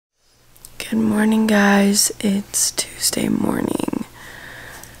Good morning, guys. It's Tuesday morning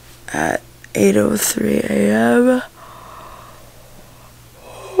at 8:03 a.m.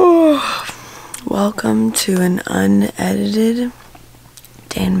 Welcome to an unedited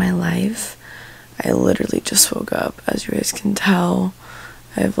day in my life. I literally just woke up. As you guys can tell,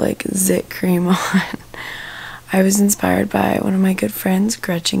 I have like zit cream on. I was inspired by one of my good friends,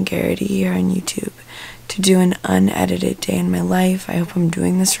 Gretchen Geraghty, here on YouTube, to do an unedited day in my life. I hope I'm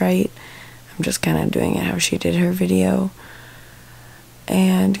doing this right. I'm just kind of doing it how she did her video.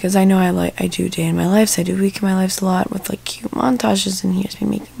 And because I know I do day in my lives, I do week in my lives a lot with like cute montages, and here's me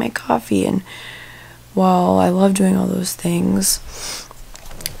making my coffee. And while I love doing all those things,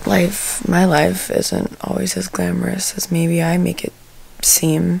 my life isn't always as glamorous as maybe I make it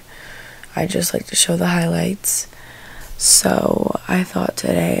seem. I just like to show the highlights. So I thought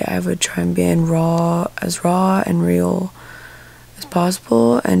today I would try and be as raw and real as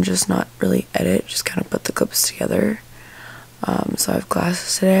possible, and just not really edit, just kind of put the clips together. So I have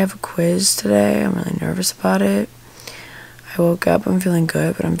classes today, I have a quiz today, I'm really nervous about it. I woke up, I'm feeling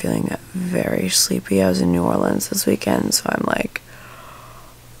good, but I'm feeling very sleepy. I was in New Orleans this weekend, so I'm like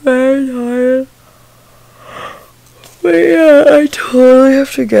very tired. But yeah, I totally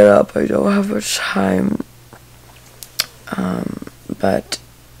have to get up. I don't have much time. But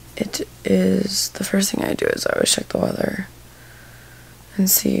it is, the first thing I do is I always check the weather and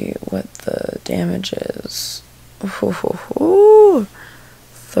see what the damage is. Ooh,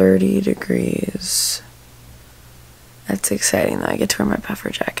 30 degrees. That's exciting though. I get to wear my puffer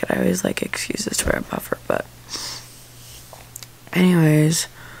jacket. I always like excuses to wear a puffer, but anyways,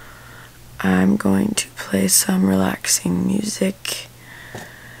 I'm going to play some relaxing music,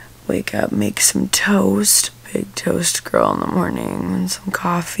 wake up, make some toast, big toast girl in the morning, and some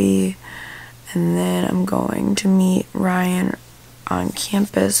coffee, and then I'm going to meet Ryan on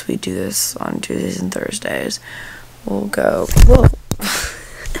campus. We do this on Tuesdays and Thursdays. We'll go,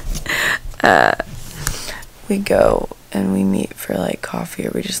 we go and we meet for like coffee,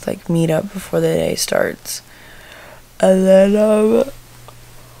 or we just like meet up before the day starts, and then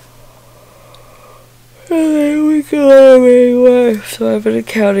we go anyway. So I have an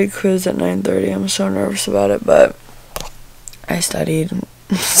accounting quiz at 9:30. I'm so nervous about it, but I studied,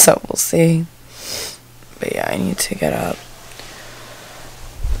 so we'll see. But yeah, I need to get up.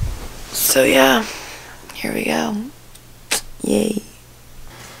 So yeah, here we go. Yay.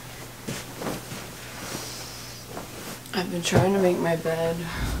 I've been trying to make my bed.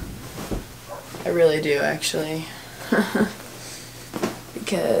 I really do, actually.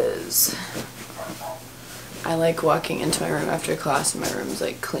 Because I like walking into my room after class and my room's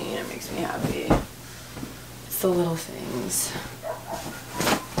like clean. It makes me happy. It's the little things.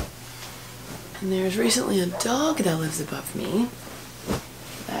 And there's recently a dog that lives above me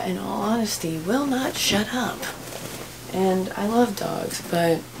that, in all honesty, will not shut up. And I love dogs,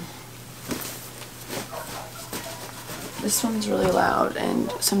 but this one's really loud,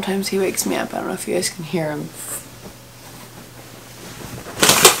 and sometimes he wakes me up. I don't know if you guys can hear him.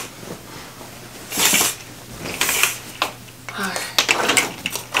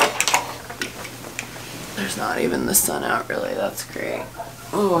 There's not even the sun out, really. That's great.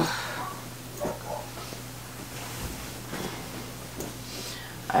 Oh.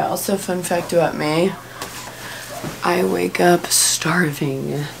 I also, fun fact about me, I wake up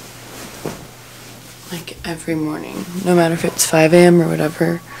starving. Like every morning, no matter if it's 5 a.m. or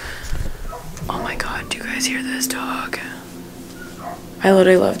whatever. Oh my god, do you guys hear this dog? I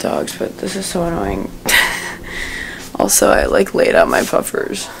literally love dogs, but this is so annoying. Also, I like laid out my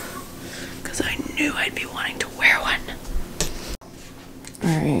puffers because I knew I'd be wanting to wear one.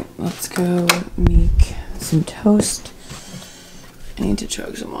 Alright, let's go make some toast. I need to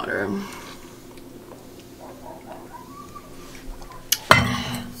chug some water.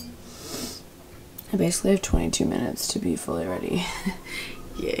 I basically have 22 minutes to be fully ready.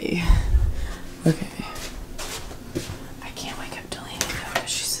 Yay. Okay. I can't wake up Delaney though because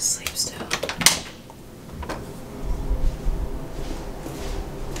she's asleep still.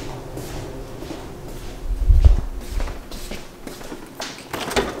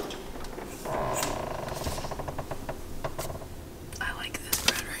 I like this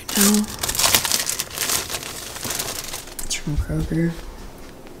bread right now. It's from Kroger.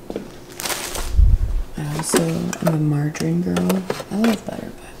 I also am a margarine girl. I love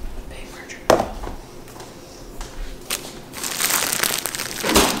butter, but I'm a big margarine girl.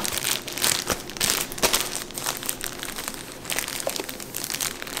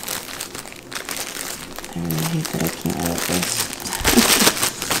 I really hate that I can't edit this.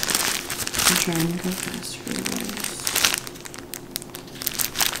 I'm trying to go fast for you guys.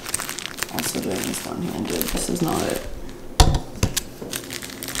 Also doing this one-handed. This is not it.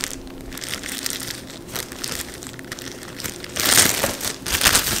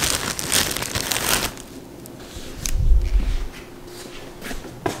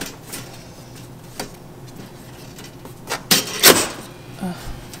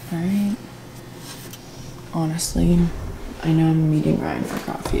 Alright. Honestly, I know I'm meeting Ryan for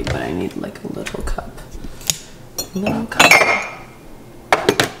coffee, but I need like a little cup. A little cup.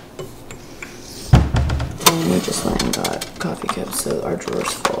 And we just went and got coffee cups, so our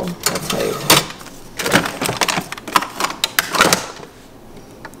drawer's full. That's hype.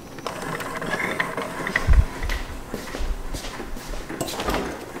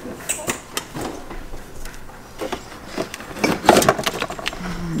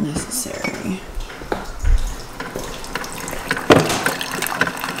 Necessary.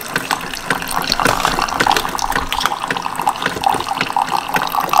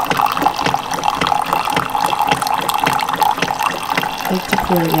 I like to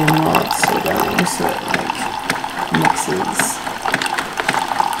pour it in while it's still going so it like mixes.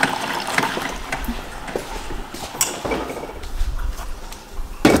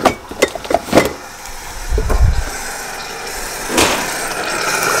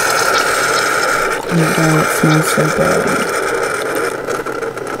 Oh my god, it smells so good.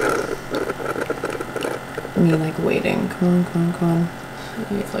 Me like waiting. Come on, come on, come on.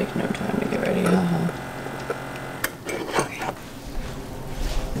 We have like no time to get ready, haha.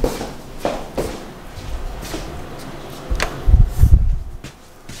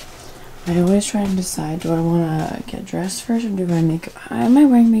 I always try and decide, do I want to get dressed first or do I makeup? Am I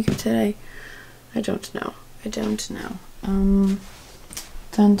wearing makeup today? I don't know. I don't know.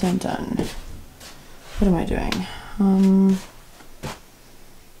 Dun dun dun. What am I doing?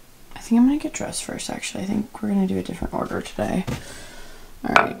 I think I'm gonna get dressed first actually. I think we're gonna do a different order today.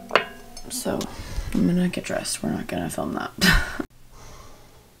 Alright, so I'm gonna get dressed. We're not gonna film that.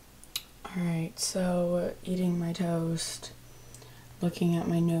 Alright, so eating my toast. Looking at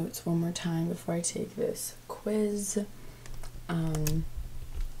my notes one more time before I take this quiz.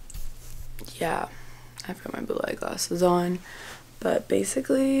 Yeah, I've got my blue light glasses on, but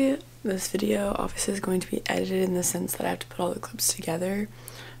basically this video obviously is going to be edited in the sense that I have to put all the clips together,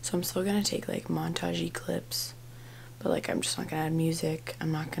 so I'm still gonna take like montage clips, but like I'm just not gonna add music.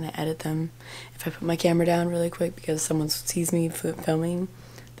 I'm not gonna edit them. If I put my camera down really quick because someone sees me filming,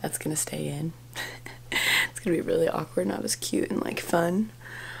 that's gonna stay in. It's gonna be really awkward, not as cute and like fun.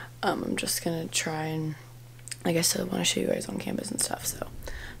 I'm just gonna try and, like, I still want to show you guys on campus and stuff, so,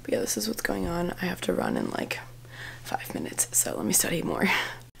 but yeah, this is what's going on. I have to run in like 5 minutes, so let me study more.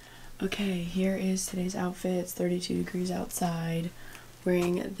 Okay, here is today's outfit. It's 32 degrees outside.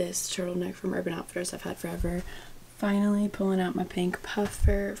 Wearing this turtleneck from Urban Outfitters I've had forever. Finally pulling out my pink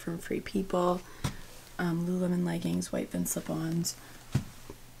puffer from Free People. Lululemon leggings, white Vin slip-ons.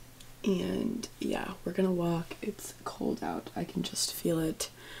 And yeah, we're gonna walk. It's cold out. I can just feel it.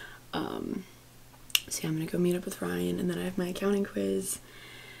 So yeah, I'm gonna go meet up with Ryan, and then I have my accounting quiz.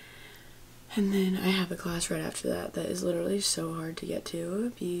 And then I have a class right after that that is literally so hard to get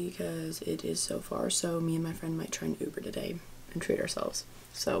to because it is so far. So me and my friend might try an Uber today and treat ourselves.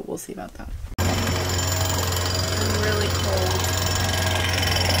 So we'll see about that. I'm really cold.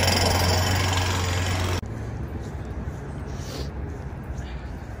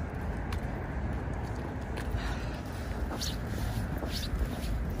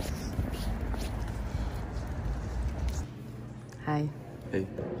 Hi. Hey.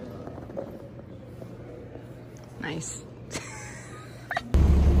 Nice.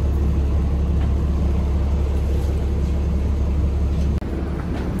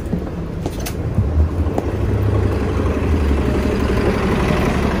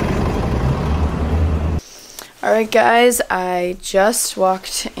 Alright guys, I just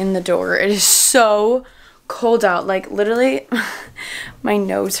walked in the door. It is so cold out. Like literally my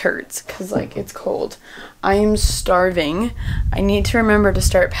nose hurts because like it's cold. I am starving. I need to remember to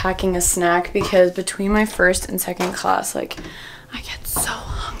start packing a snack because between my first and second class, like I get so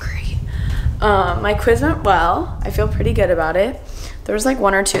hungry. My quiz went well. I feel pretty good about it. There was like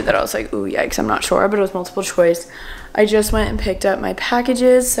one or two that I was like, ooh, yikes, I'm not sure, but it was multiple choice. I just went and picked up my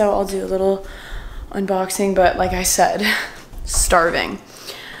packages, so I'll do a little unboxing, but like I said, starving.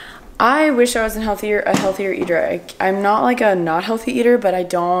 I wish I was a healthier eater. I'm not like a not healthy eater, but I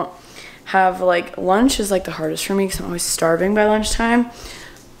don't have like, lunch is like the hardest for me because I'm always starving by lunchtime.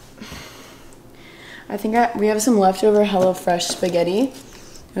 I think we have some leftover HelloFresh spaghetti.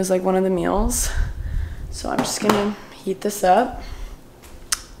 It was like one of the meals. So I'm just gonna heat this up,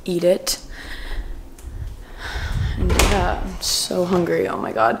 eat it. And yeah, I'm so hungry, oh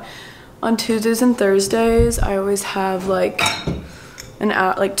my god. On Tuesdays and Thursdays, I always have like an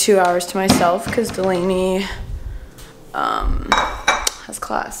hour, like 2 hours to myself because Delaney has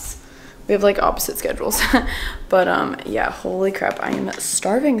class. We have like opposite schedules. But yeah, holy crap, I am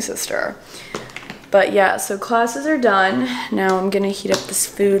starving, sister. But yeah, so classes are done. Now I'm gonna heat up this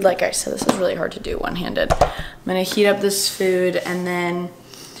food. Like I said, this is really hard to do one-handed. I'm gonna heat up this food and then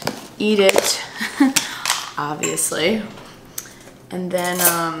eat it, obviously. And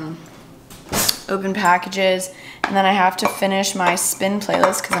then open packages. And then I have to finish my spin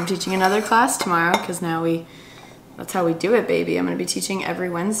playlist because I'm teaching another class tomorrow because now that's how we do it, baby. I'm gonna be teaching every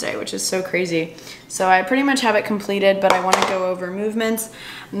Wednesday, which is so crazy. So I pretty much have it completed, but I wanna go over movements.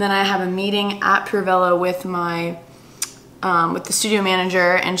 And then I have a meeting at Pure Velo with my, with the studio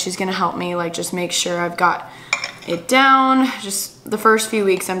manager, and she's gonna help me like just make sure I've got it down. Just the first few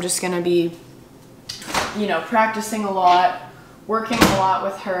weeks, I'm just gonna be, you know, practicing a lot, working a lot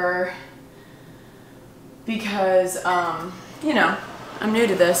with her because, you know, I'm new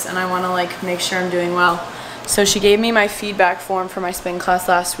to this and I wanna like make sure I'm doing well. So she gave me my feedback form for my spin class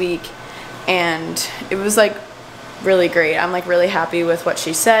last week, and it was like really great. I'm like really happy with what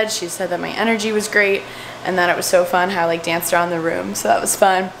she said. She said that my energy was great and that it was so fun how I like danced around the room, so that was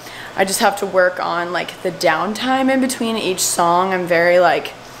fun. I just have to work on like the downtime in between each song. I'm very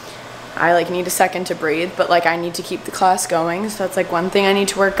like, I like need a second to breathe, but like I need to keep the class going, so that's like one thing I need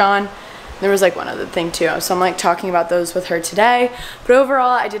to work on. There was like one other thing too, so I'm like talking about those with her today. But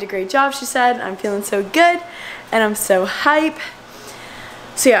overall, I did a great job, she said. I'm feeling so good and I'm so hype.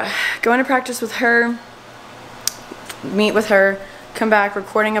 So yeah, going to practice with her, meet with her, come back,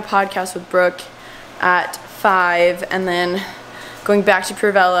 recording a podcast with Brooke at 5, and then going back to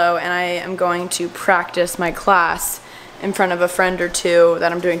Pure Velo, and I am going to practice my class in front of a friend or two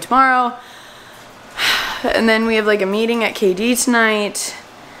that I'm doing tomorrow. And then we have like a meeting at KD tonight,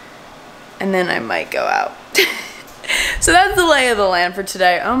 and then I might go out. So that's the lay of the land for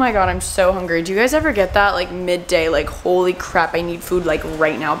today. Oh my god, I'm so hungry. Do you guys ever get that like midday, like holy crap, I need food like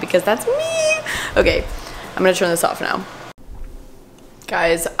right now, because that's me. Okay, I'm gonna turn this off now.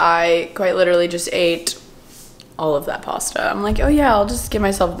 Guys, I quite literally just ate all of that pasta. I'm like, oh yeah, I'll just give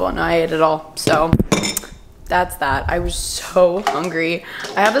myself a bowl. No, I ate it all. So that's that. I was so hungry.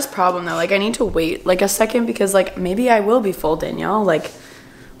 I have this problem though, like I need to wait like a second because like maybe I will be full, Danielle, like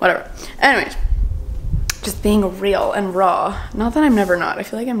whatever. Anyways, just being real and raw. Not that I'm never not. I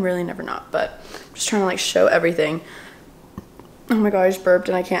feel like I'm really never not, but I'm just trying to like show everything. Oh my god, I just burped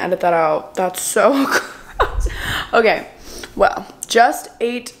and I can't edit that out. That's so gross. Okay, well, just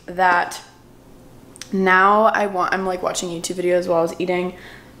ate that. Now I'm like watching YouTube videos while I was eating.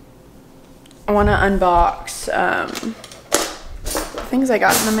 I want to unbox things I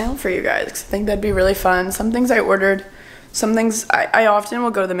got in the mail for you guys. I think that'd be really fun. Some things I ordered. Some things I often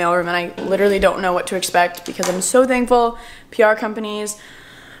will go to the mailroom and I literally don't know what to expect because I'm so thankful. PR companies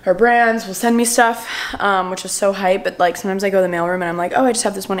or brands will send me stuff, which is so hype. But like sometimes I go to the mailroom and I'm like, oh, I just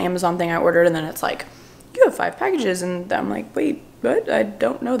have this one Amazon thing I ordered, and then it's like, you have 5 packages, and I'm like, wait, what? I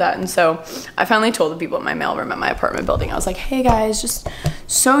don't know that. And so I finally told the people at my mailroom at my apartment building, I was like, hey guys, just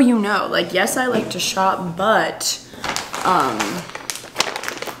so you know, like yes, I like to shop, but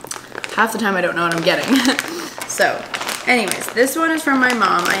half the time I don't know what I'm getting. So anyways, this one is from my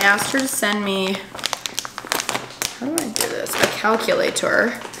mom. I asked her to send me, how do I do this? A calculator,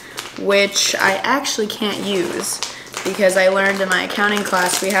 which I actually can't use because I learned in my accounting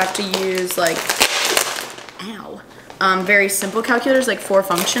class we have to use like, very simple calculators, like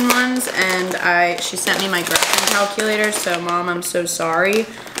 4-function ones, and she sent me my Gretchen calculator, so mom, I'm so sorry.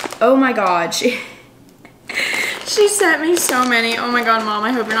 Oh my god, she sent me so many. Oh my god, mom,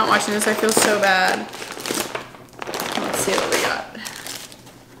 I hope you're not watching this. I feel so bad. Let's see what we got.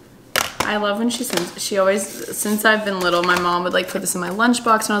 I love when she always, since I've been little, my mom would like put this in my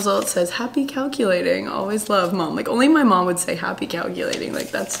lunchbox when I was little. It says, happy calculating. Always love, mom. Like only my mom would say happy calculating.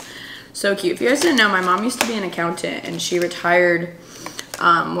 Like that's so cute. If you guys didn't know, my mom used to be an accountant and she retired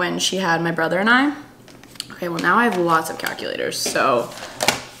when she had my brother and I. Okay, well now I have lots of calculators, so,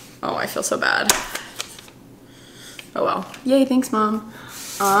 oh, I feel so bad. Oh well. Yay, thanks mom.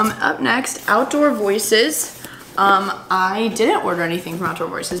 Up next, Outdoor Voices. I didn't order anything from Outdoor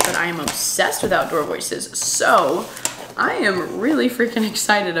Voices, but I am obsessed with Outdoor Voices, so I am really freaking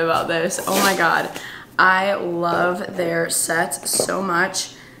excited about this. Oh my god. I love their sets so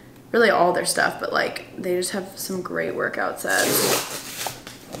much. Really all their stuff, but like they just have some great workout sets.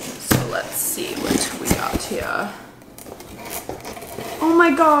 So let's see what we got here. Oh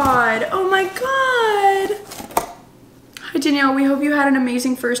my god, oh my god. I But Danielle, we hope you had an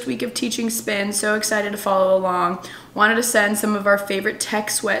amazing first week of teaching spin. So excited to follow along. Wanted to send some of our favorite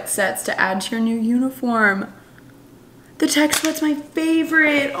tech sweat sets to add to your new uniform. The tech sweat's my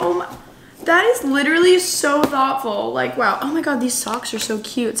favorite. Oh my, that is literally so thoughtful. Like, wow. Oh my God, these socks are so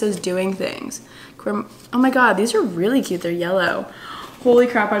cute. It says doing things. Oh my God, these are really cute. They're yellow. Holy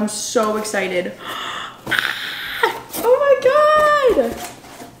crap, I'm so excited. Oh my God.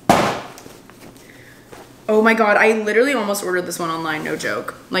 Oh my God, I literally almost ordered this one online, no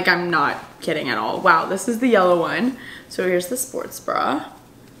joke. Like, I'm not kidding at all. Wow, this is the yellow one. So here's the sports bra.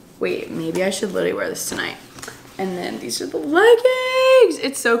 Wait, maybe I should literally wear this tonight. And then these are the leggings.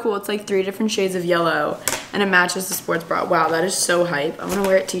 It's so cool. It's like 3 different shades of yellow and it matches the sports bra. Wow, that is so hype. I'm gonna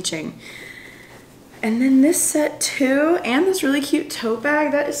wear it teaching. And then this set too, and this really cute tote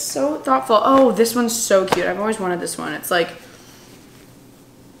bag. That is so thoughtful. Oh, this one's so cute. I've always wanted this one. It's like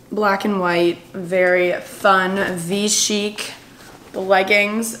black and white, very fun, V-chic. The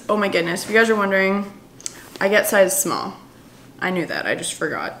leggings, oh my goodness. If you guys are wondering, I get size small. I knew that, I just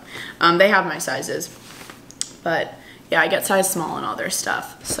forgot. They have my sizes, but yeah, I get size small in all their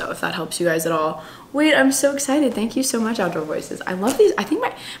stuff. So if that helps you guys at all. Wait, I'm so excited. Thank you so much, Outdoor Voices. I love these. I think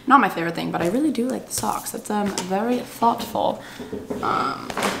not my favorite thing, but I really do like the socks. That's very thoughtful.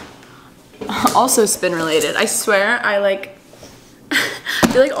 Also spin related. I swear I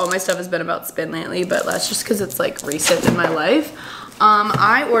feel like all my stuff has been about spin lately, but that's just because it's like recent in my life.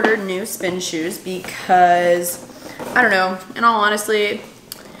 I ordered new spin shoes because, I don't know, in all honesty,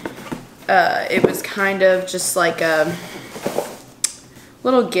 it was kind of just like a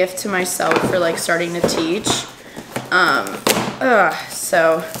little gift to myself for like starting to teach.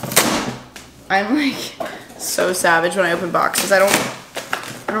 So I'm like so savage when I open boxes. I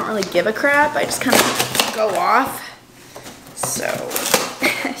don't really give a crap. I just kind of go off. So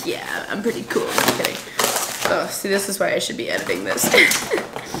yeah, I'm pretty cool. I'm kidding. Oh, see, this is why I should be editing this.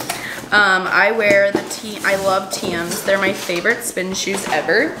 I wear I love TMs. They're my favorite spin shoes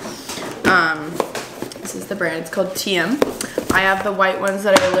ever. This is the brand. It's called TM. I have the white ones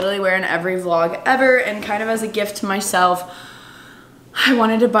that I literally wear in every vlog ever, and kind of as a gift to myself, I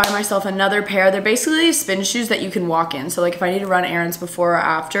wanted to buy myself another pair. They're basically spin shoes that you can walk in. So like if I need to run errands before or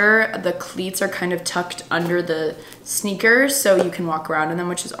after, the cleats are kind of tucked under the sneakers so you can walk around in them,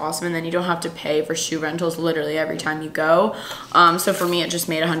 which is awesome. And then you don't have to pay for shoe rentals literally every time you go. So for me, it just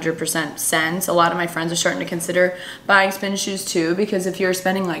made 100% sense. A lot of my friends are starting to consider buying spin shoes too, because if you're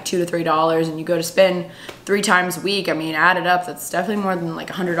spending like $2 to $3 and you go to spin 3 times a week, I mean, add it up, that's definitely more than like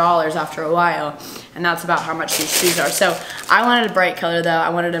 $100 after a while. And that's about how much these shoes are. So I wanted a bright color though. I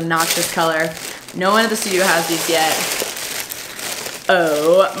wanted an obnoxious color. No one at the studio has these yet.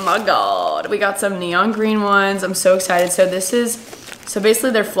 Oh my God. We got some neon green ones. I'm so excited. So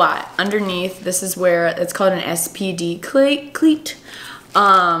basically they're flat. Underneath, this is where it's called an SPD cleat.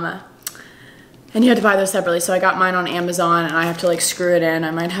 And you had to buy those separately. So I got mine on Amazon and I have to like screw it in.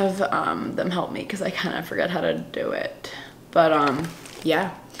 I might have them help me because I kind of forgot how to do it. But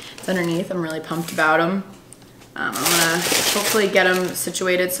yeah, it's underneath. I'm really pumped about them. I'm gonna hopefully get them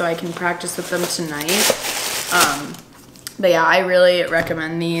situated so I can practice with them tonight. But yeah, I really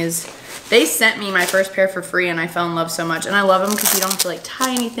recommend these. They sent me my first pair for free and I fell in love so much. And I love them because you don't have to like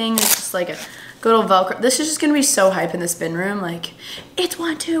tie anything. It's just like a good old Velcro. This is just gonna be so hype in the spin room. Like, it's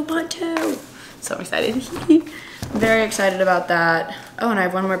 1, 2, 1, 2. So excited. Very excited about that. Oh, and I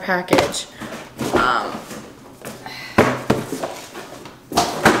have one more package.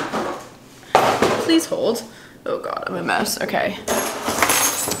 Please hold. Oh God, I'm a mess. Okay.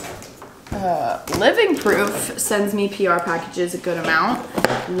 Living Proof sends me PR packages a good amount.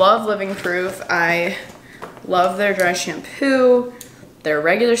 Love Living Proof. I love their dry shampoo, their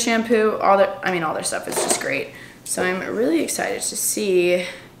regular shampoo, all their stuff is just great. So I'm really excited to see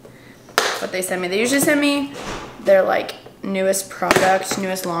what they send me. They usually send me their like newest product,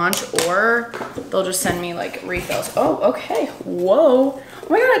 newest launch, or they'll just send me like refills. Oh, okay. Whoa. Oh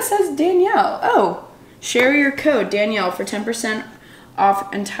my God, it says Danielle. Oh, share your code Danielle for 10%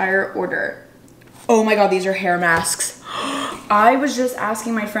 off entire order. Oh my God, these are hair masks. I was just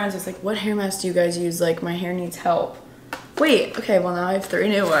asking my friends, I was like, what hair mask do you guys use? Like, my hair needs help. Wait, okay, well now I have 3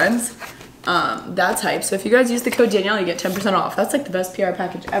 new ones. That's hype. So if you guys use the code Danielle, you get 10% off. That's like the best PR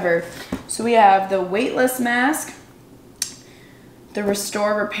package ever. So we have the weightless mask, the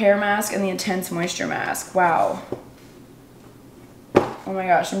Restore Repair mask, and the Intense Moisture mask. Wow. Oh my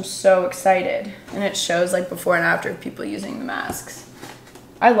gosh, I'm so excited. And it shows like before and after of people using the masks.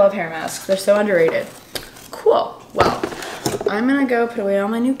 I love hair masks. They're so underrated. Cool. Well, I'm gonna go put away all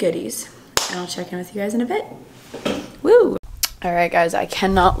my new goodies and I'll check in with you guys in a bit. Woo! All right, guys, I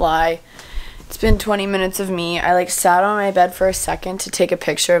cannot lie. It's been 20 minutes of me. I like sat on my bed for a second to take a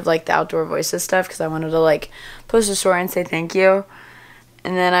picture of like the outdoor voices stuff because I wanted to like post a story and say thank you.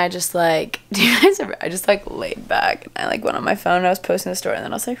 And then I just like, I just like laid back and I like went on my phone and I was posting a story and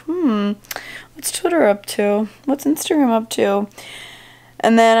then I was like, what's Twitter up to? What's Instagram up to?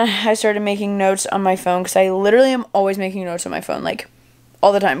 And then I started making notes on my phone because I literally am always making notes on my phone, like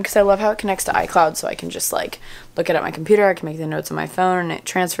all the time, because I love how it connects to iCloud, so I can just like look at it on my computer, I can make the notes on my phone and it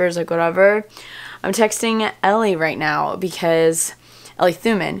transfers, like whatever. I'm texting Ellie right now because Ellie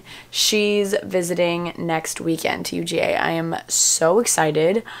Thuman, she's visiting next weekend to UGA. I am so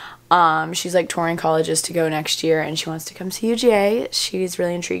excited. She's like touring colleges to go next year and she wants to come see UGA. She's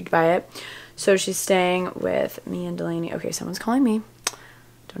really intrigued by it. So she's staying with me and Delaney. Okay, someone's calling me.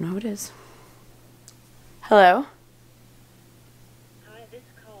 Don't know who it is. Hello? Hi, this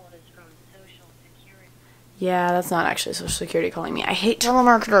call is from Social Security. Yeah, that's not actually Social Security calling me. I hate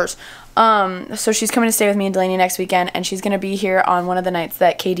telemarketers. So she's coming to stay with me and Delaney next weekend, and she's going to be here on one of the nights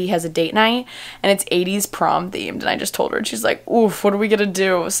that KD has a date night, and it's 80s prom themed, and I just told her, and she's like, oof, what are we going to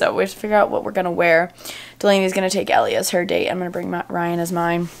do? So we have to figure out what we're going to wear. Delaney's going to take Ellie as her date. I'm going to bring Ryan as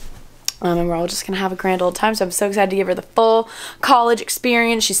mine. And we're all just going to have a grand old time. So I'm so excited to give her the full college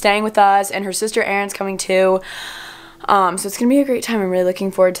experience. She's staying with us. And her sister Erin's coming too. So it's going to be a great time. I'm really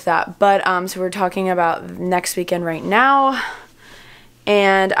looking forward to that. But so we're talking about next weekend right now.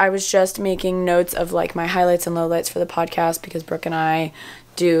 And I was just making notes of like my highlights and lowlights for the podcast. Because Brooke and I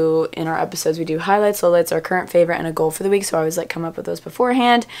do, in our episodes, we do highlights, lowlights, our current favorite, and a goal for the week. So I always like come up with those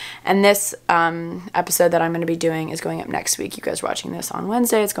beforehand. And this episode that I'm going to be doing is going up next week. You guys are watching this on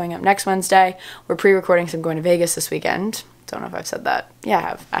Wednesday. It's going up next Wednesday. We're pre-recording, so I'm going to Vegas this weekend. Don't know if I've said that.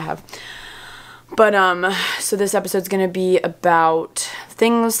 Yeah, I have. But so this episode's going to be about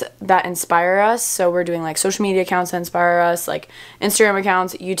things that inspire us. So we're doing like social media accounts that inspire us, like Instagram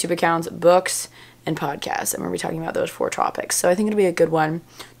accounts, YouTube accounts, books, and podcasts, and we'll be talking about those 4 topics. So I think it'll be a good one.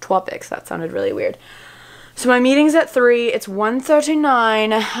 Topics, that sounded really weird. So my meeting's at 3. It's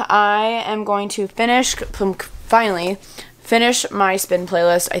 1:39. I am going to finally finish my spin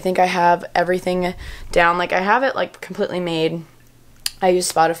playlist. I think I have everything down. Like I have it like completely made. I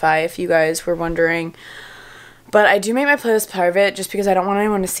use Spotify if you guys were wondering. But I do make my playlist private just because I don't want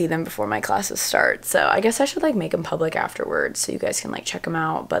anyone to see them before my classes start. So I guess I should like make them public afterwards so you guys can like check them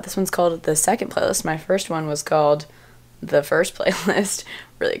out. But this one's called the second playlist. My first one was called the first playlist.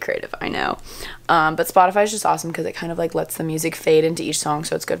 Really creative, I know. But Spotify is just awesome because it kind of like lets the music fade into each song,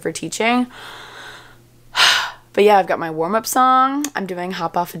 so it's good for teaching. But yeah, I've got my warm-up song. I'm doing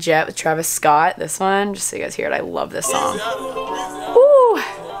Hop Off a Jet with Travis Scott. This one, just so you guys hear it. I love this song. Ooh.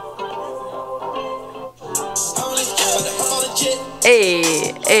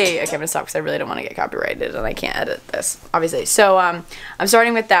 Hey. Okay, I'm gonna stop because I really don't want to get copyrighted and I can't edit this, obviously. So, I'm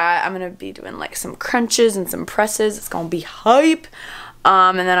starting with that. I'm gonna be doing like some crunches and some presses. It's gonna be hype.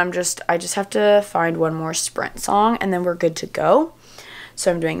 And then I just have to find one more sprint song and then we're good to go. So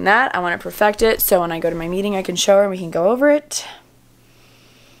I'm doing that. I want to perfect it so when I go to my meeting I can show her and we can go over it.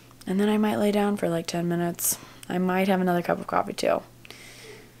 And then I might lay down for like 10 minutes. I might have another cup of coffee too.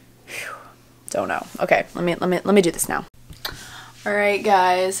 Whew. Don't know. Okay, let me do this now. Alright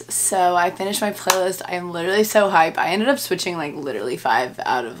guys, so I finished my playlist. I am literally so hype. I ended up switching like literally 5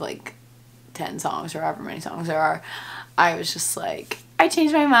 out of like 10 songs or however many songs there are. I was just like, I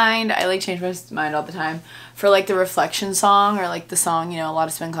changed my mind. I like change my mind all the time. For like the reflection song or like the song, you know, a lot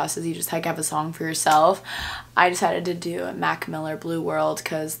of spin classes you just like have a song for yourself. I decided to do a Mac Miller Blue World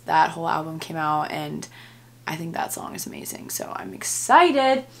because that whole album came out and I think that song is amazing. So I'm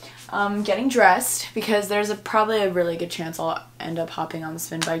excited. Getting dressed because there's probably a really good chance I'll end up hopping on the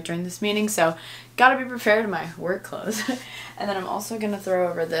spin bike during this meeting. So gotta be prepared in my work clothes. And then I'm also gonna throw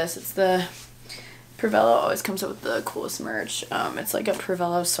over this. It's the Provello always comes up with the coolest merch. It's like a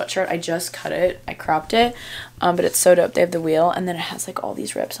Provello sweatshirt. I just cut it. I cropped it. But it's so dope. They have the wheel and then it has like all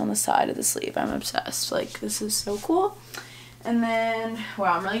these rips on the side of the sleeve. I'm obsessed. Like this is so cool. And then,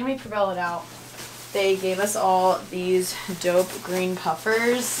 wow, I'm really gonna be Provello'd out. They gave us all these dope green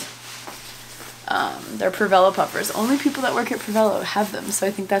puffers. They're Provello puffers. Only people that work at Provello have them, so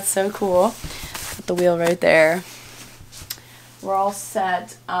I think that's so cool. Put the wheel right there. We're all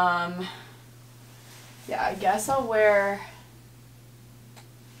set. Yeah, I guess I'll wear...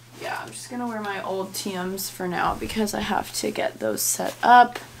 Yeah, I'm just gonna wear my old TMs for now because I have to get those set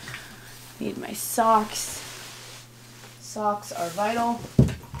up. Need my socks. Socks are vital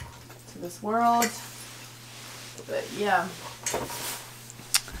to this world. But yeah,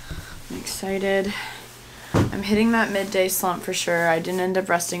 I'm excited. I'm hitting that midday slump for sure. I didn't end up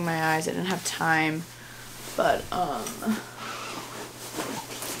resting my eyes. I didn't have time. But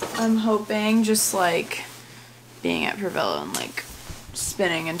I'm hoping just like being at Provello and like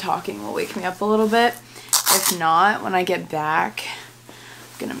spinning and talking will wake me up a little bit. If not, when I get back,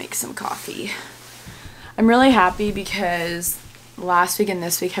 I'm gonna make some coffee. I'm really happy because last week and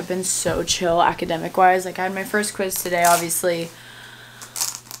this week have been so chill academic wise. Like I had my first quiz today, obviously.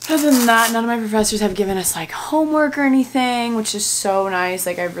 Other than that, none of my professors have given us like homework or anything, which is so nice.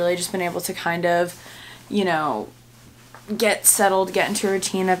 Like I've really just been able to kind of, you know, get settled, get into a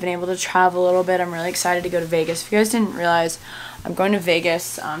routine. I've been able to travel a little bit. I'm really excited to go to Vegas. If you guys didn't realize, I'm going to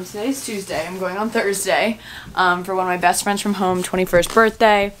Vegas. Today's Tuesday. I'm going on Thursday for one of my best friends from home, 21st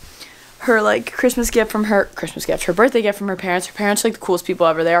birthday. Her like her birthday gift from her parents. Her parents are like the coolest people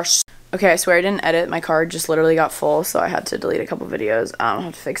ever. They are okay, I swear I didn't edit. My card just literally got full, so I had to delete a couple videos. I'll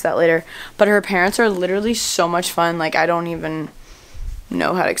have to fix that later. But her parents are literally so much fun. Like I don't even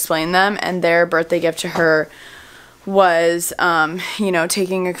know how to explain them. And their birthday gift to her was, you know,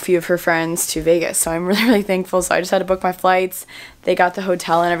 taking a few of her friends to Vegas. So I'm really, really thankful. So I just had to book my flights. They got the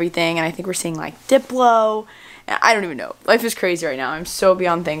hotel and everything. And I think we're seeing like Diplo. I don't even know. Life is crazy right now. I'm so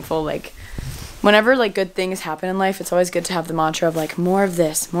beyond thankful. Like whenever like good things happen in life, it's always good to have the mantra of like more of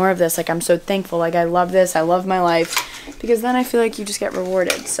this, more of this. Like I'm so thankful. Like I love this. I love my life, because then I feel like you just get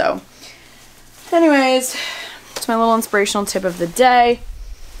rewarded. So anyways, it's my little inspirational tip of the day.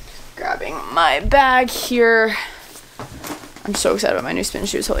 Grabbing my bag here. I'm so excited about my new spin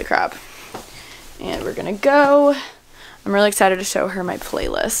shoes. Holy crap. And we're gonna go. I'm really excited to show her my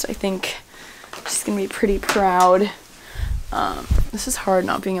playlist. I think she's gonna be pretty proud. This is hard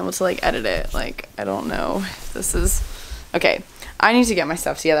not being able to like edit it. Like I don't know if this is okay. I need to get my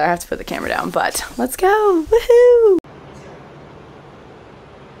stuff together. I have to put the camera down, but let's go. Woohoo!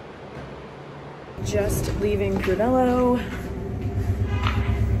 Just leaving Provello.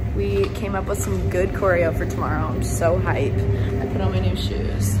 We came up with some good choreo for tomorrow. I'm so hype. I put on my new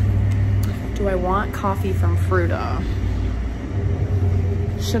shoes. Do I want coffee from Fruta?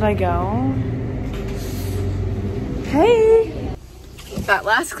 Should I go? Hey! That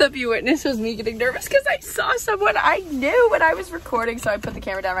last clip you witnessed was me getting nervous because I saw someone I knew when I was recording, so I put the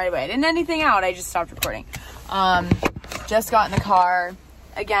camera down right away. I didn't anything out, I just stopped recording. Just got in the car.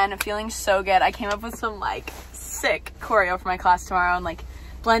 Again, feeling so good. I came up with some like sick choreo for my class tomorrow and like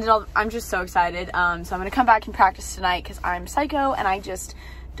blended all. I'm just so excited. So I'm gonna come back and practice tonight because I'm psycho and I just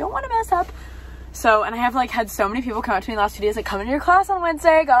don't want to mess up. So, and I have like had so many people come up to me the last 2 days like, come into your class on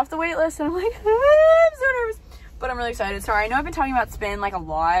Wednesday, got off the wait list, and I'm like, I'm so nervous. But I'm really excited. Sorry, I know I've been talking about spin like a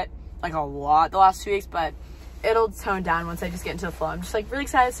lot the last 2 weeks, but it'll tone down once I just get into the flow. I'm just like really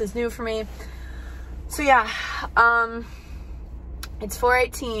excited. This is new for me. So yeah, it's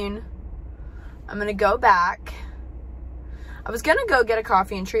 4:18. I'm gonna go back. I was gonna go get a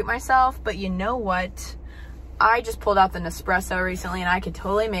coffee and treat myself, but you know what? I just pulled out the Nespresso recently and I could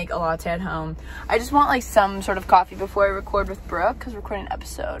totally make a latte at home. I just want like some sort of coffee before I record with Brooke because we're recording an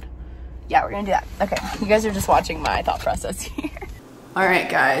episode. Yeah, we're gonna do that. Okay, you guys are just watching my thought process here. All right,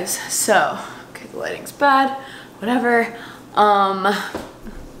 guys, so, okay, the lighting's bad, whatever.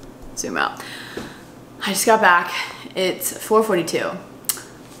 Zoom out. I just got back. It's 4:42.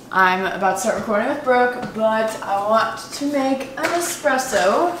 I'm about to start recording with Brooke, but I want to make an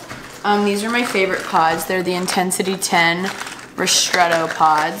espresso. These are my favorite pods. They're the Intensity 10 Ristretto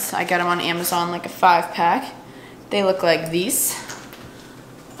pods. I got them on Amazon, like a 5-pack. They look like these.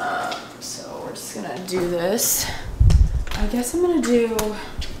 So we're just gonna do this. I guess I'm gonna do,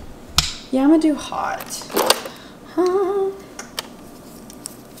 yeah, I'm gonna do hot. Turn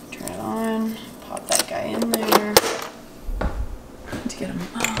it on, pop that guy in there. To get a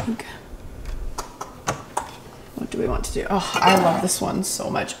mug. What do we want to do? Oh, I love this one so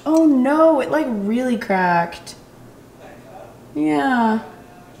much. Oh no, it like really cracked. Yeah.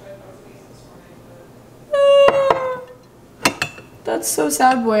 That's so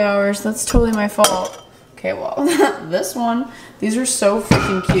sad, boy hours. That's totally my fault. Okay, well, this one. These are so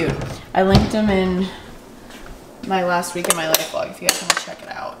freaking cute. I linked them in my last week in my life vlog if you guys want to check it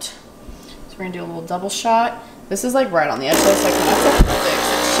out. So we're gonna do a little double shot. This is like right on the edge of the second. That's perfect. It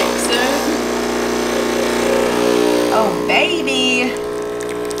shakes it. Oh, baby.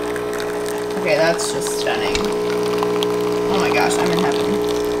 Okay, that's just stunning. Oh my gosh, I'm in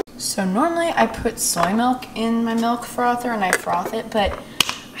heaven. So normally I put soy milk in my milk frother and I froth it, but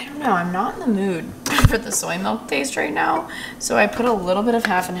I don't know, I'm not in the mood for the soy milk taste right now. So I put a little bit of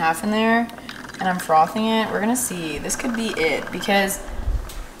half and half in there and I'm frothing it. We're gonna see. This could be it because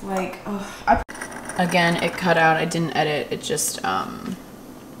like, oh, again, it cut out. I didn't edit. It just,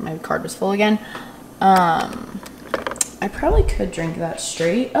 my card was full again. I probably could drink that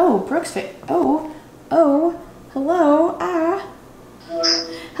straight. Oh, Brooke's face. Oh, hello.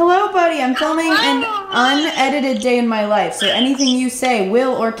 Hello, buddy. I'm filming an unedited day in my life, so anything you say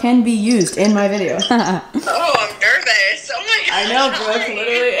will or can be used in my video. Oh, I'm nervous. Oh my god. I know, Brooke,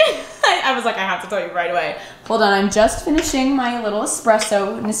 literally. I was like, I have to tell you right away. Hold on, I'm just finishing my little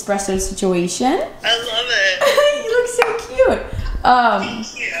Nespresso situation. I love it. You look so cute.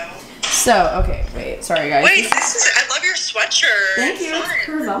 Thank you. So, okay, wait, sorry guys. Wait, I love your sweatshirt. Thank you, It's it's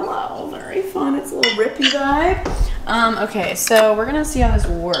fun. Curvello. Very fun, it's a little rippy vibe. Okay, so we're gonna see how this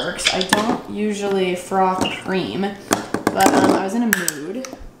works. I don't usually froth cream, but I was in a mood.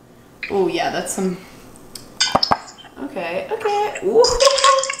 Oh yeah, that's some, okay. Ooh.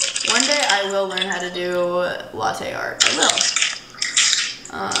 One day I will learn how to do latte art, I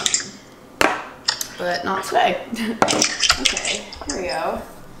will. But not today. Okay, here we go.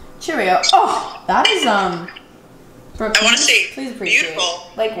 Cheerio. Oh, that is, Brooke, I want to see. please appreciate. Beautiful.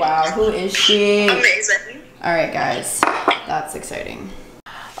 Like, wow, who is she? Amazing. All right, guys, that's exciting.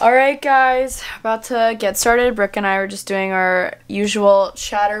 All right, guys, about to get started. Brooke and I were just doing our usual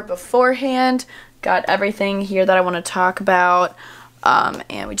chatter beforehand. Got everything here that I want to talk about,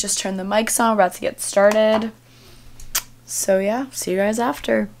 and we just turned the mics on. We're about to get started. So yeah, see you guys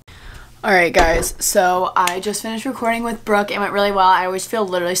after. Alright guys, so I just finished recording with Brooke. It went really well. I always feel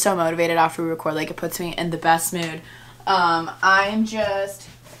literally so motivated after we record. Like, it puts me in the best mood. I'm just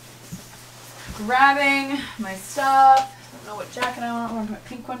grabbing my stuff. I don't know what jacket I want. I'm going to put my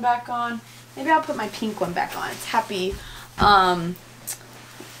pink one back on. Maybe I'll put my pink one back on. It's happy. I'm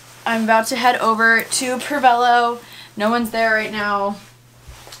about to head over to Pervello. No one's there right now.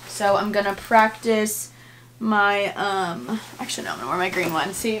 So I'm going to practice my, actually no, I'm gonna wear my green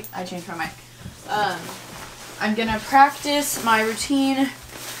one. See, I changed my mind. I'm gonna practice my routine.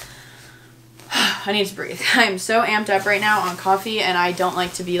 I need to breathe. I'm so amped up right now on coffee, and I don't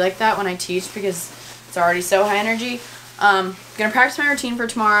like to be like that when I teach because it's already so high energy. Gonna practice my routine for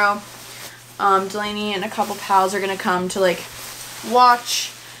tomorrow. Delaney and a couple pals are gonna come to like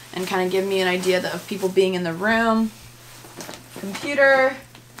watch and kind of give me an idea of people being in the room. Computer,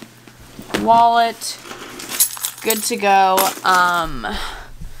 wallet, good to go.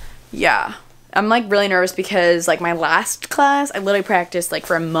 Yeah, I'm like really nervous because like my last class I literally practiced like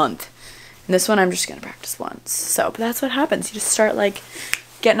for a month, and this one I'm just gonna practice once. So but that's what happens, you just start like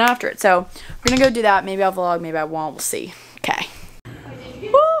getting after it. So we're gonna go do that. Maybe I'll vlog, maybe I won't, we'll see. Okay.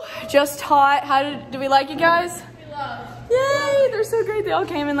 Woo, just taught. How did we like it, guys? We love. Yay, they're so great. They all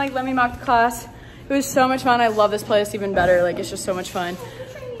came and like let me mock the class. It was so much fun. I love this place even better. Like, it's just so much fun.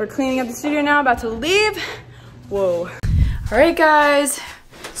 We're cleaning up the studio now, about to leave. Whoa. All right, guys.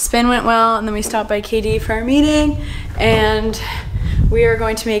 Spin went well, and then we stopped by KD for our meeting, and we are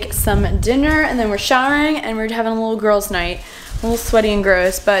going to make some dinner, and then we're showering, and we're having a little girls' night. A little sweaty and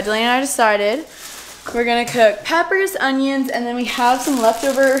gross, but Delaney and I decided we're gonna cook peppers, onions, and then we have some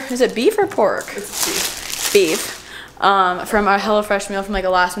leftover, is it beef or pork? It's beef. From our HelloFresh meal from like the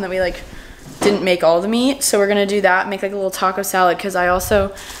last one that we like didn't make all the meat. So we're gonna do that, make like a little taco salad, because I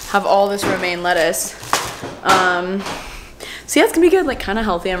also have all this romaine lettuce. So yeah, it's gonna be good, like kind of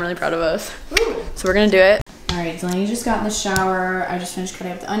healthy. I'm really proud of us. Ooh. So we're gonna do it. All right, Delaney just got in the shower. I just finished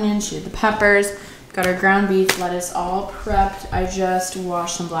cutting up the onions. She did the peppers. Got our ground beef, lettuce all prepped. I just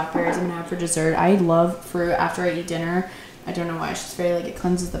washed some blackberries I'm gonna have for dessert. I love fruit after I eat dinner. I don't know why, it's just very like, it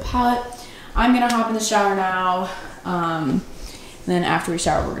cleanses the palate. I'm gonna hop in the shower now. And then after we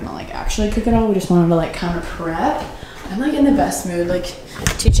shower, we're gonna like actually cook it all. We just wanted to like kind of prep. I'm like in the best mood, like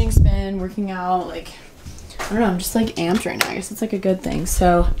teaching spin, working out, like, I don't know, I'm just like amped right now. I guess it's like a good thing.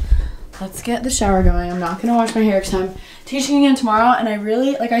 So let's get the shower going. I'm not gonna wash my hair because I'm teaching again tomorrow, and I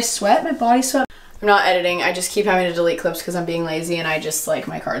really, like, I sweat, my body sweat. I'm not editing, I just keep having to delete clips because I'm being lazy and I just, like,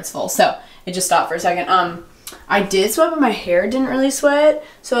 my card's full. So it just stopped for a second. I did sweat, but my hair didn't really sweat,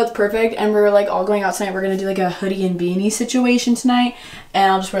 so that's perfect. And we're like all going out tonight. We're gonna do like a hoodie and beanie situation tonight,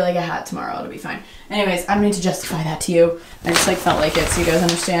 and I'll just wear like a hat tomorrow. It'll be fine. Anyways, I don't need to justify that to you. I just like felt like it, so you guys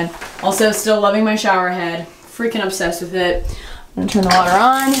understand. Also, still loving my shower head. Freaking obsessed with it. I'm gonna turn the water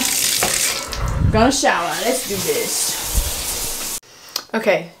on. I'm gonna shower. Let's do this.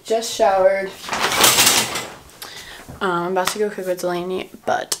 Okay, just showered. I'm about to go cook with Delaney,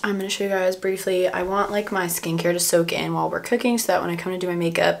 but I'm going to show you guys briefly. I want like my skincare to soak in while we're cooking so that when I come to do my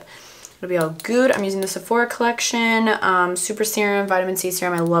makeup, it'll be all good. I'm using the Sephora collection, Super Serum, Vitamin C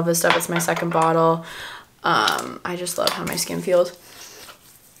Serum. I love this stuff. It's my second bottle. I just love how my skin feels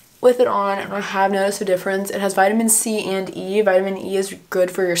with it on, and I have noticed a difference. It has vitamin C and E. Vitamin E is good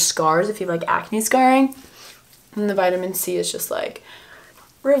for your scars if you have like acne scarring, and the vitamin C is just like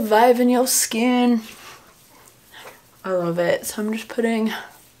reviving your skin. I love it. So I'm just putting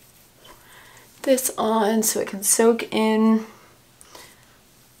this on so it can soak in.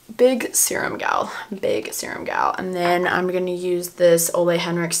 big serum gal. And then I'm going to use this Ole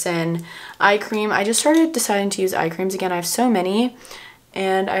Henriksen eye cream. I just started deciding to use eye creams again. I have so many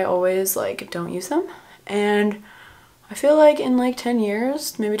and I always like don't use them. And I feel like in like 10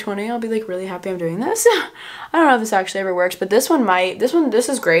 years, maybe 20, I'll be like really happy I'm doing this. I don't know if this actually ever works, but this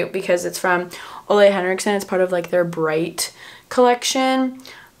is great because it's from Ole Henriksen. It's part of like their Bright collection.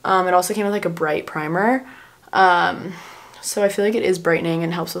 It also came with like a bright primer. So I feel like it is brightening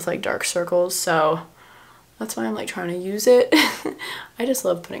and helps with like dark circles. So that's why I'm like trying to use it. I just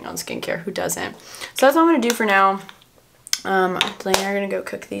love putting on skincare. Who doesn't? So that's all I'm going to do for now. Delaney and I are going to go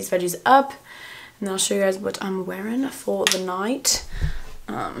cook these veggies up. And then I'll show you guys what I'm wearing for the night.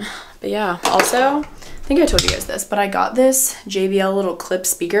 But yeah, also, I think I told you guys this, but I got this JBL little clip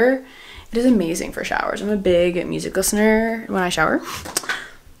speaker. It is amazing for showers. I'm a big music listener when I shower.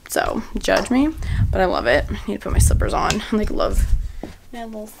 So, judge me, but I love it. I need to put my slippers on. I like love my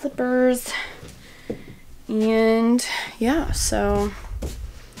little slippers. And yeah, so,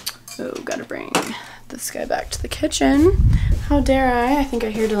 oh, gotta bring this guy back to the kitchen. How dare I? I think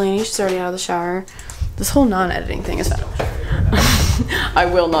I hear Delaney. She's already out of the shower. This whole non-editing thing is fun. I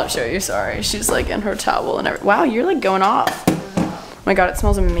will not show you, sorry. She's like in her towel and everything. Wow, you're like going off. Oh my god, it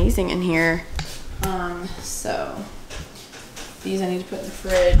smells amazing in here. So these I need to put in the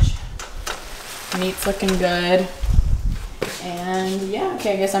fridge. Meat's looking good. And yeah,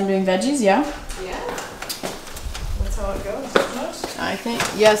 okay, I guess I'm doing veggies, yeah? Yeah. That's how it goes, almost. I think,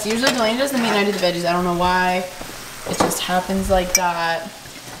 yes, usually Delaney does the meat and I do the veggies. I don't know why. It just happens like that.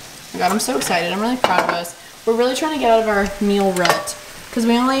 Oh my god, I'm so excited. I'm really proud of us. We're really trying to get out of our meal rut because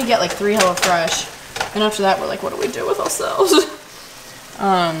we only get like 3 HelloFresh. And after that, we're like, what do we do with ourselves?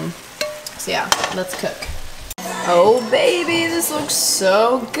 So yeah, let's cook. Oh baby, this looks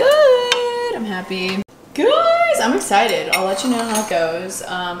so good. I'm happy. Guys, I'm excited. I'll let you know how it goes.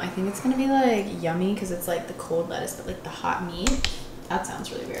 I think it's gonna be like yummy because it's like the cold lettuce, but like the hot meat. That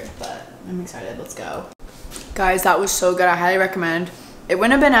sounds really weird, but I'm excited. Let's go. Guys, that was so good. I highly recommend. It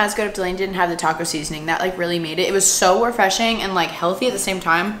wouldn't have been as good if Delaney didn't have the taco seasoning. That like really made it. It was so refreshing and like healthy at the same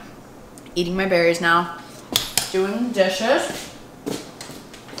time. Eating my berries now. Doing dishes.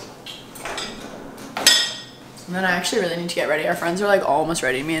 And then I actually really need to get ready. Our friends are like almost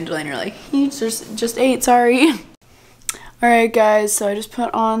ready. Me and Delaney are like, you just ate, sorry. Alright guys, so I just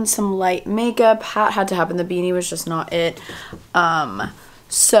put on some light makeup. Hat had to happen. The beanie was just not it.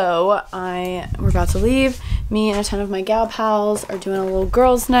 So we're about to leave. Me and a ton of my gal pals are doing a little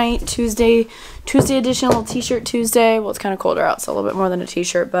girls' night Tuesday edition, a little t-shirt Tuesday. Well, it's kind of colder out, so a little bit more than a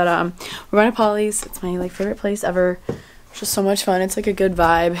t-shirt. But we're going to Polly's. It's my like favorite place ever. It's just so much fun. It's like a good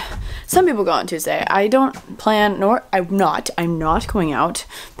vibe. Some people go on Tuesday. I don't plan, nor I'm not going out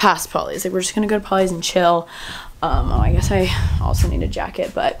past Polly's. Like we're just gonna go to Polly's and chill. Oh, I guess I also need a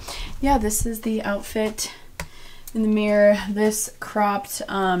jacket, but yeah, this is the outfit in the mirror. This cropped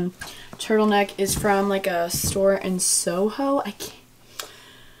turtleneck is from like a store in Soho. I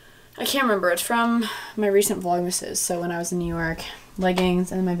can't remember. It's from my recent Vlogmases. So when I was in New York,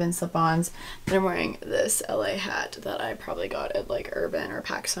 leggings and my Vin slip-ons. Then I'm wearing this LA hat that I probably got at like Urban or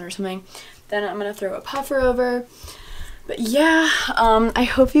PacSun or something. Then I'm gonna throw a puffer over. But yeah, I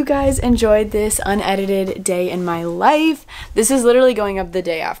hope you guys enjoyed this unedited day in my life. This is literally going up the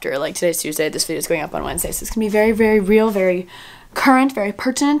day after. Like today's Tuesday, this video is going up on Wednesday. So it's gonna be very, very real, very current, very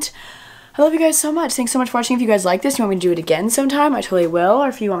pertinent. I love you guys so much. Thanks so much for watching. If you guys like this, you want me to do it again sometime, I totally will. Or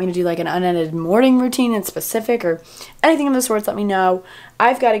if you want me to do like an unedited morning routine in specific or anything of the sorts, let me know.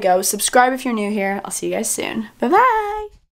 I've got to go. Subscribe if you're new here. I'll see you guys soon. Bye-bye.